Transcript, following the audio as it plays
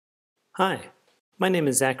Hi, my name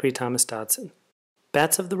is Zachary Thomas Dodson.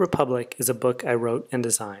 Bats of the Republic is a book I wrote and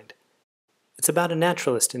designed. It's about a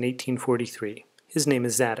naturalist in 1843. His name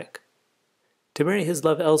is Zadok. To marry his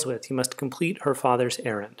love Elswith, he must complete her father's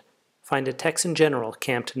errand, find a Texan general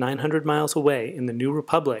camped 900 miles away in the New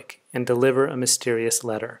Republic, and deliver a mysterious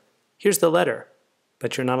letter. Here's the letter,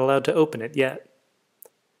 but you're not allowed to open it yet.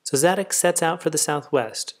 So Zadok sets out for the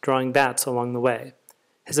southwest, drawing bats along the way.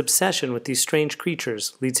 His obsession with these strange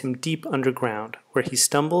creatures leads him deep underground, where he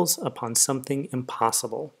stumbles upon something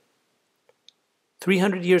impossible.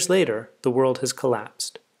 300 years later, the world has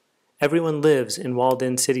collapsed. Everyone lives in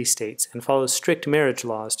walled-in city-states and follows strict marriage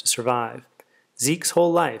laws to survive. Zeke's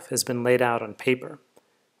whole life has been laid out on paper.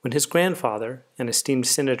 When his grandfather, an esteemed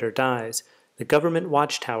senator, dies, the government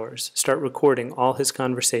watchtowers start recording all his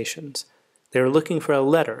conversations. They are looking for a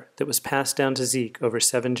letter that was passed down to Zeke over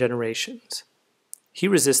 7 generations. He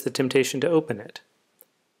resists the temptation to open it,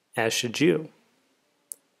 as should you.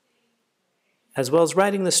 As well as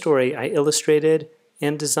writing the story, I illustrated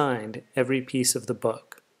and designed every piece of the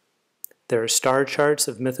book. There are star charts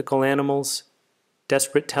of mythical animals,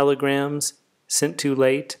 desperate telegrams sent too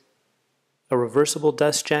late, a reversible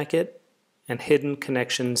dust jacket, and hidden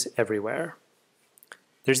connections everywhere.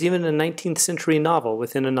 There's even a 19th-century novel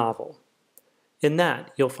within a novel. In that,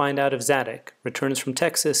 you'll find out if Zadok returns from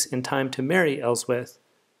Texas in time to marry Elswith,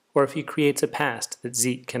 or if he creates a past that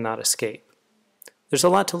Zeke cannot escape. There's a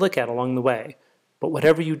lot to look at along the way, but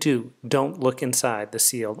whatever you do, don't look inside the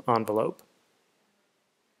sealed envelope.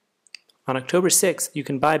 On October 6th, you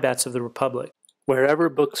can buy Bats of the Republic wherever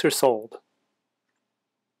books are sold.